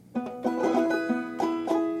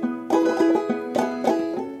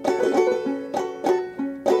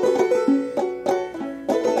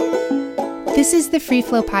This is the Free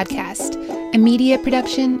Flow Podcast, a media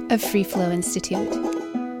production of Free Flow Institute.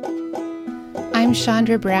 I'm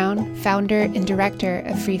Chandra Brown, founder and director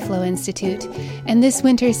of Free Flow Institute, and this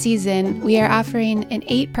winter season we are offering an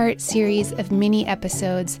 8-part series of mini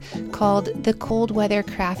episodes called the Cold Weather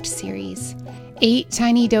Craft Series. 8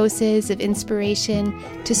 tiny doses of inspiration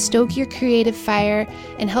to stoke your creative fire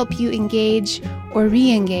and help you engage or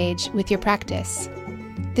re-engage with your practice.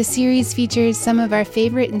 The series features some of our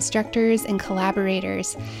favorite instructors and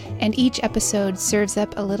collaborators, and each episode serves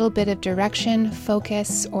up a little bit of direction,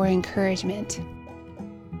 focus, or encouragement.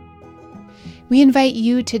 We invite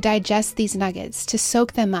you to digest these nuggets, to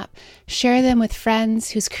soak them up, share them with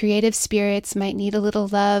friends whose creative spirits might need a little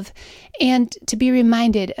love, and to be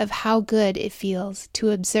reminded of how good it feels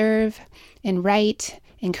to observe and write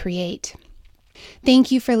and create.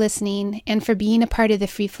 Thank you for listening and for being a part of the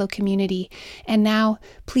Free Flow community. And now,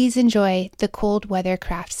 please enjoy the Cold Weather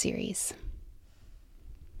Craft Series.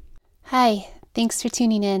 Hi, thanks for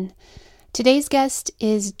tuning in. Today's guest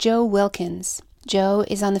is Joe Wilkins. Joe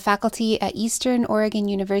is on the faculty at Eastern Oregon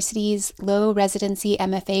University's Low Residency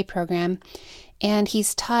MFA program, and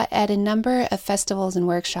he's taught at a number of festivals and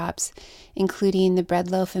workshops, including the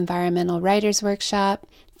Breadloaf Environmental Writers Workshop,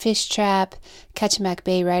 Fish Trap, Ketchimack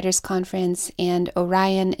Bay Writers Conference, and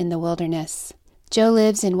Orion in the Wilderness. Joe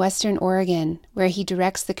lives in Western Oregon, where he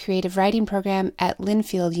directs the creative writing program at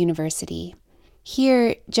Linfield University.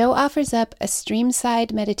 Here, Joe offers up a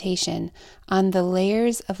streamside meditation on the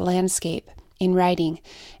layers of landscape in writing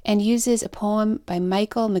and uses a poem by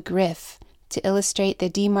Michael McGriff to illustrate the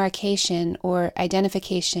demarcation or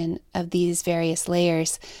identification of these various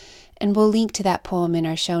layers, and we'll link to that poem in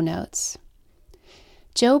our show notes.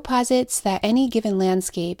 Joe posits that any given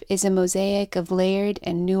landscape is a mosaic of layered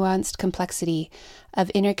and nuanced complexity of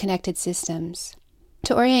interconnected systems.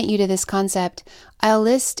 To orient you to this concept, I'll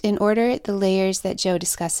list in order the layers that Joe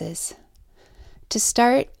discusses. To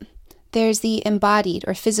start, there's the embodied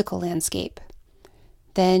or physical landscape,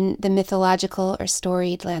 then the mythological or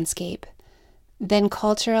storied landscape, then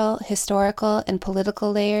cultural, historical, and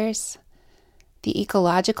political layers, the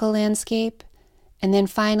ecological landscape, and then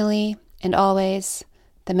finally, and always,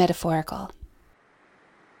 the metaphorical.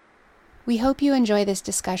 We hope you enjoy this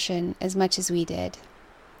discussion as much as we did.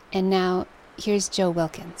 And now, here's Joe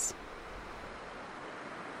Wilkins.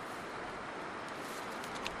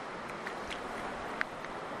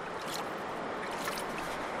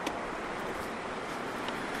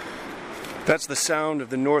 That's the sound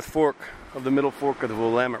of the North Fork of the Middle Fork of the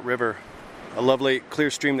Willamette River, a lovely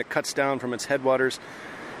clear stream that cuts down from its headwaters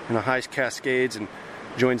in the high Cascades and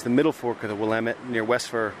joins the Middle Fork of the Willamette near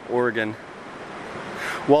Westford, Oregon.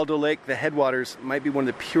 Waldo Lake, the headwaters, might be one of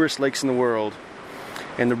the purest lakes in the world,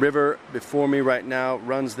 and the river before me right now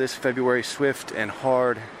runs this February swift and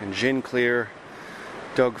hard and gin clear,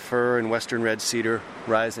 Doug fir and western red cedar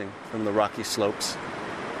rising from the rocky slopes.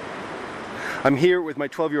 I'm here with my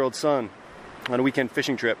 12-year-old son on a weekend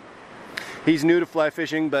fishing trip. He's new to fly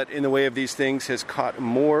fishing, but in the way of these things has caught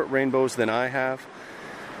more rainbows than I have,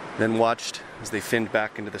 then watched as they finned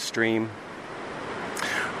back into the stream.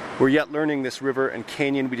 We're yet learning this river and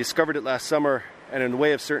canyon. We discovered it last summer, and in the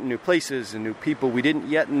way of certain new places and new people we didn't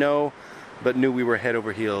yet know, but knew we were head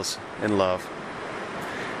over heels in love.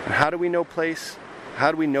 And how do we know place?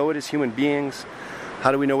 How do we know it as human beings?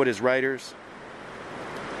 How do we know it as writers?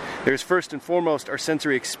 There's first and foremost our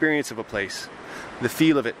sensory experience of a place, the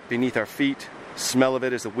feel of it beneath our feet, smell of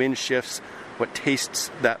it as the wind shifts, what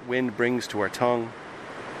tastes that wind brings to our tongue.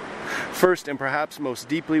 First, and perhaps most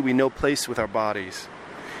deeply, we know place with our bodies.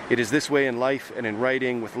 It is this way in life and in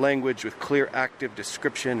writing, with language, with clear active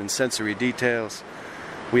description and sensory details.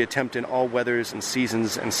 We attempt in all weathers and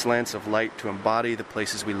seasons and slants of light to embody the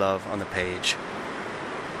places we love on the page.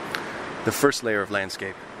 The first layer of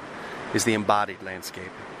landscape is the embodied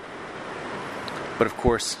landscape. But of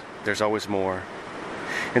course, there's always more.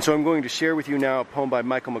 And so I'm going to share with you now a poem by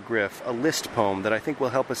Michael McGriff, a list poem that I think will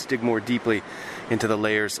help us dig more deeply into the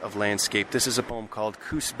layers of landscape. This is a poem called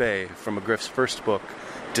Coos Bay from McGriff's first book,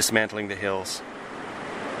 Dismantling the Hills.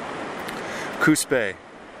 Coos Bay,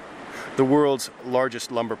 the world's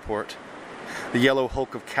largest lumber port. The yellow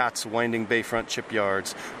hulk of cats winding bayfront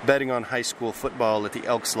shipyards, betting on high school football at the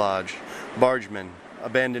Elks Lodge, bargemen,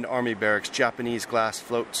 abandoned army barracks, Japanese glass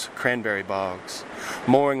floats, cranberry bogs,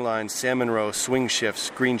 mooring lines, salmon row, swing shifts,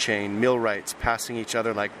 green chain, millwrights passing each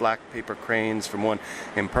other like black paper cranes from one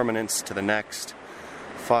impermanence to the next,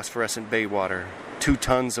 phosphorescent bay water, 2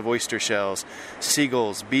 tons of oyster shells,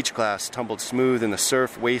 seagulls, beach glass tumbled smooth in the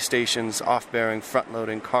surf, way stations, off-bearing,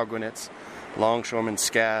 front-loading cargonets, longshoremen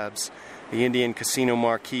scabs, the Indian casino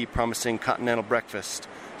marquee promising continental breakfast,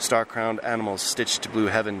 star-crowned animals stitched to blue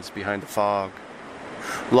heavens behind the fog.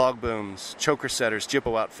 Log booms, choker setters,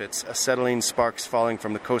 jippo outfits, acetylene sparks falling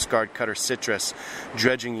from the Coast Guard cutter Citrus,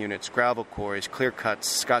 dredging units, gravel quarries, clear cuts,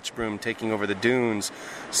 Scotch broom taking over the dunes,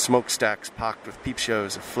 smokestacks pocked with peep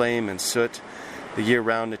shows of flame and soot, the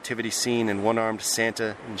year-round nativity scene in one-armed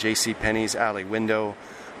Santa in J.C. Penney's alley window,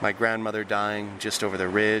 my grandmother dying just over the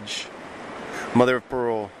ridge. Mother of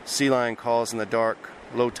pearl, sea lion calls in the dark,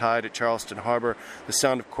 low tide at Charleston Harbor, the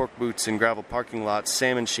sound of cork boots in gravel parking lots,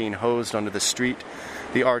 salmon sheen hosed onto the street,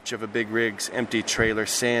 the arch of a big rig's empty trailer,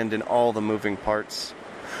 sand in all the moving parts.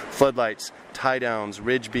 Floodlights, tie-downs,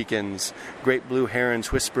 ridge beacons, great blue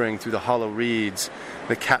herons whispering through the hollow reeds,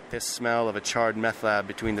 the cat piss smell of a charred meth lab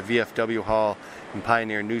between the VFW Hall and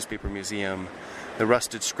Pioneer Newspaper Museum, the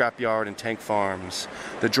rusted scrapyard and tank farms,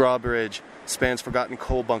 the drawbridge, spans forgotten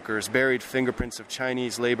coal bunkers, buried fingerprints of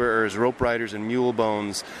Chinese laborers, rope riders, and mule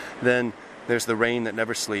bones. Then there's the rain that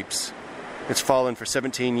never sleeps. It's fallen for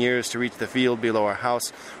 17 years to reach the field below our house,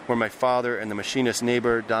 where my father and the machinist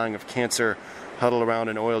neighbor, dying of cancer, huddle around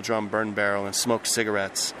an oil drum burn barrel and smoke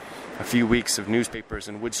cigarettes. A few weeks of newspapers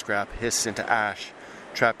and wood scrap hiss into ash,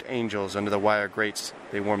 trapped angels under the wire grates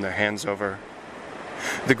they warm their hands over.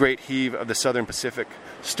 The great heave of the southern Pacific,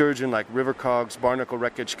 sturgeon like river cogs, barnacle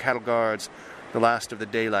wreckage, cattle guards, the last of the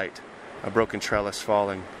daylight, a broken trellis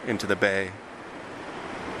falling into the bay.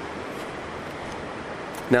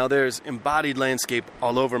 Now there's embodied landscape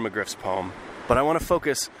all over McGriff's poem, but I want to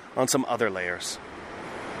focus on some other layers.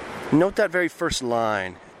 Note that very first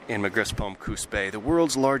line in McGriff's poem, Coos Bay, the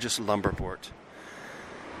world's largest lumber port.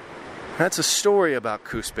 That's a story about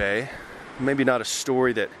Coos Bay, maybe not a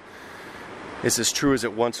story that is as true as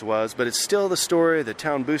it once was, but it's still the story the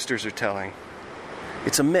town boosters are telling.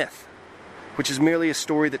 It's a myth, which is merely a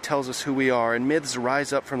story that tells us who we are, and myths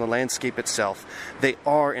rise up from the landscape itself. They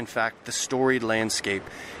are, in fact, the storied landscape,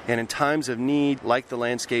 and in times of need, like the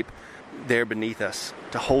landscape, they're beneath us,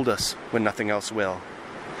 to hold us when nothing else will.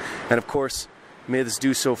 And of course, myths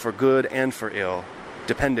do so for good and for ill,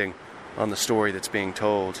 depending on the story that's being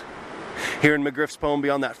told. Here in McGriff's poem,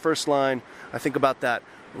 beyond that first line, I think about that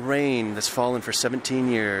rain that's fallen for 17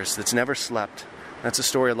 years, that's never slept. That's a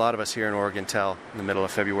story a lot of us here in Oregon tell in the middle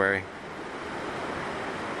of February.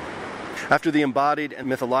 After the embodied and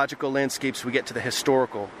mythological landscapes, we get to the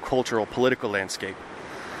historical, cultural, political landscape.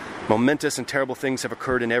 Momentous and terrible things have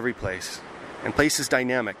occurred in every place. And place is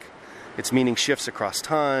dynamic. Its meaning shifts across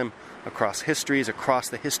time, across histories, across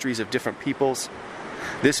the histories of different peoples.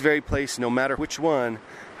 This very place, no matter which one,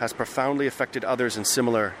 has profoundly affected others in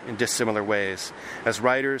similar and dissimilar ways. As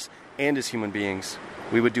writers and as human beings,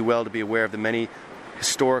 we would do well to be aware of the many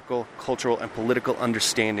historical, cultural, and political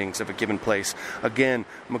understandings of a given place. Again,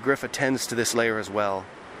 McGriff attends to this layer as well.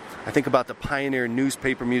 I think about the Pioneer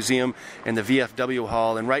Newspaper Museum and the VFW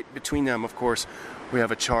Hall, and right between them, of course, we have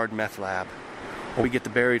a charred meth lab. We get the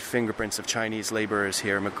buried fingerprints of Chinese laborers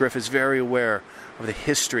here. McGriff is very aware of the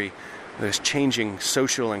history, this changing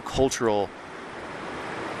social and cultural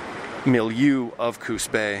milieu of Coos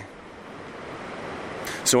Bay.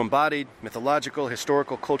 So embodied, mythological,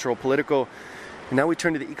 historical, cultural, political. And now we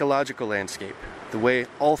turn to the ecological landscape, the way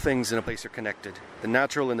all things in a place are connected, the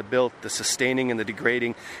natural and the built, the sustaining and the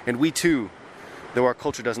degrading. And we too, though our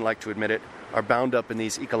culture doesn't like to admit it, are bound up in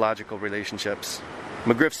these ecological relationships.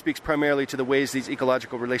 McGriff speaks primarily to the ways these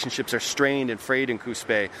ecological relationships are strained and frayed in Coos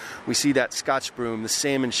Bay. We see that Scotch broom, the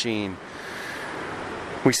salmon sheen.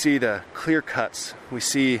 We see the clear cuts. We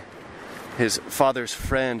see his father's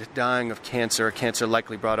friend dying of cancer, a cancer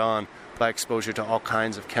likely brought on by exposure to all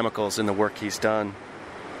kinds of chemicals in the work he's done.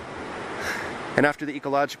 And after the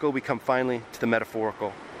ecological, we come finally to the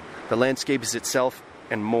metaphorical. The landscape is itself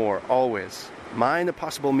and more, always. Mind the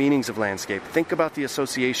possible meanings of landscape. Think about the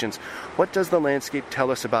associations. What does the landscape tell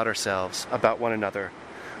us about ourselves, about one another,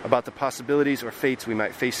 about the possibilities or fates we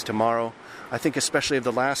might face tomorrow? I think especially of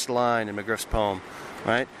the last line in McGriff's poem,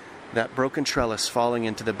 right? That broken trellis falling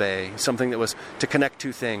into the bay, something that was to connect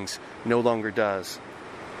two things, no longer does.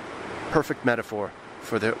 Perfect metaphor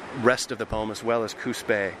for the rest of the poem as well as Coos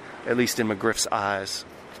Bay, at least in McGriff's eyes.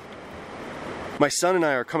 My son and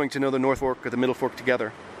I are coming to know the North Fork or the Middle Fork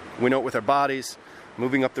together. We know it with our bodies,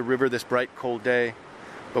 moving up the river this bright, cold day.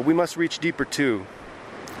 But we must reach deeper, too.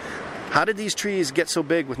 How did these trees get so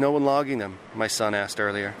big with no one logging them? My son asked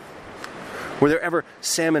earlier. Were there ever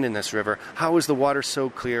salmon in this river? How is the water so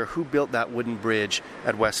clear? Who built that wooden bridge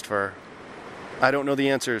at West Fir? I don't know the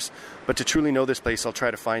answers, but to truly know this place, I'll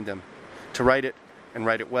try to find them. To write it, and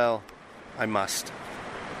write it well, I must.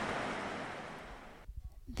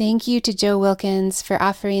 Thank you to Joe Wilkins for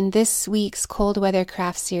offering this week's Cold Weather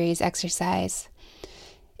Craft Series exercise.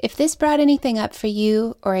 If this brought anything up for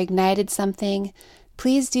you or ignited something,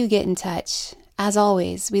 please do get in touch. As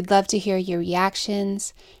always, we'd love to hear your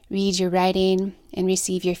reactions, read your writing, and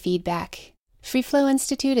receive your feedback. Free Flow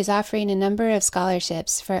Institute is offering a number of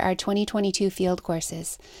scholarships for our 2022 field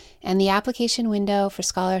courses, and the application window for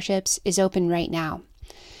scholarships is open right now.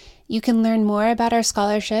 You can learn more about our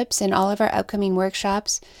scholarships and all of our upcoming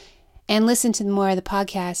workshops and listen to more of the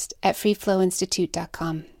podcast at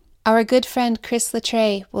freeflowinstitute.com. Our good friend Chris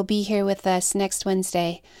Latray will be here with us next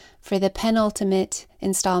Wednesday for the penultimate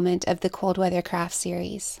installment of the Cold Weather Craft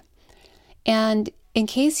series. And in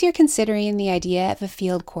case you're considering the idea of a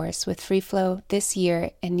field course with Free Flow this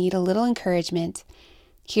year and need a little encouragement,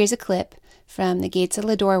 here's a clip from the Gates of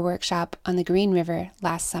Lodore workshop on the Green River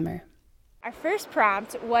last summer. Our first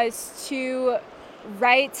prompt was to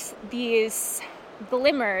write these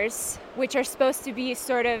glimmers, which are supposed to be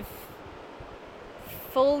sort of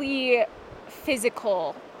fully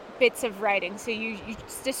physical bits of writing. So you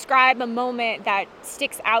describe a moment that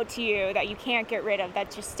sticks out to you, that you can't get rid of,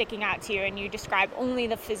 that's just sticking out to you, and you describe only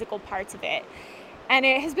the physical parts of it. And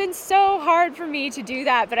it has been so hard for me to do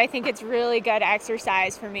that, but I think it's really good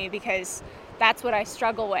exercise for me because that's what I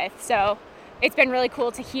struggle with. So it's been really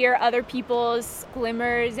cool to hear other people's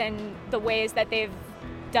glimmers and the ways that they've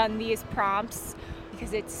done these prompts,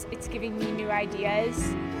 because it's giving me new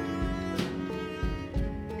ideas.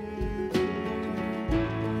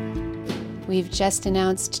 We've just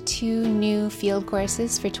announced 2 new field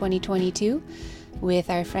courses for 2022 with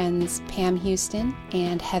our friends Pam Houston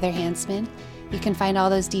and Heather Hansman. You can find all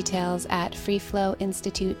those details at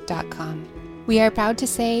freeflowinstitute.com. We are proud to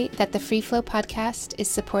say that the Free Flow podcast is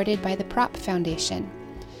supported by the Prop Foundation.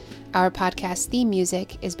 Our podcast theme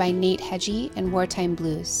music is by Nate Hedgie and Wartime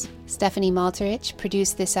Blues. Stephanie Malterich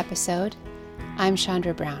produced this episode. I'm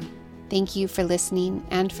Chandra Brown. Thank you for listening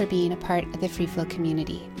and for being a part of the Free Flow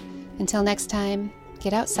community. Until next time,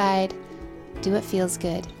 get outside, do what feels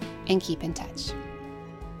good, and keep in touch.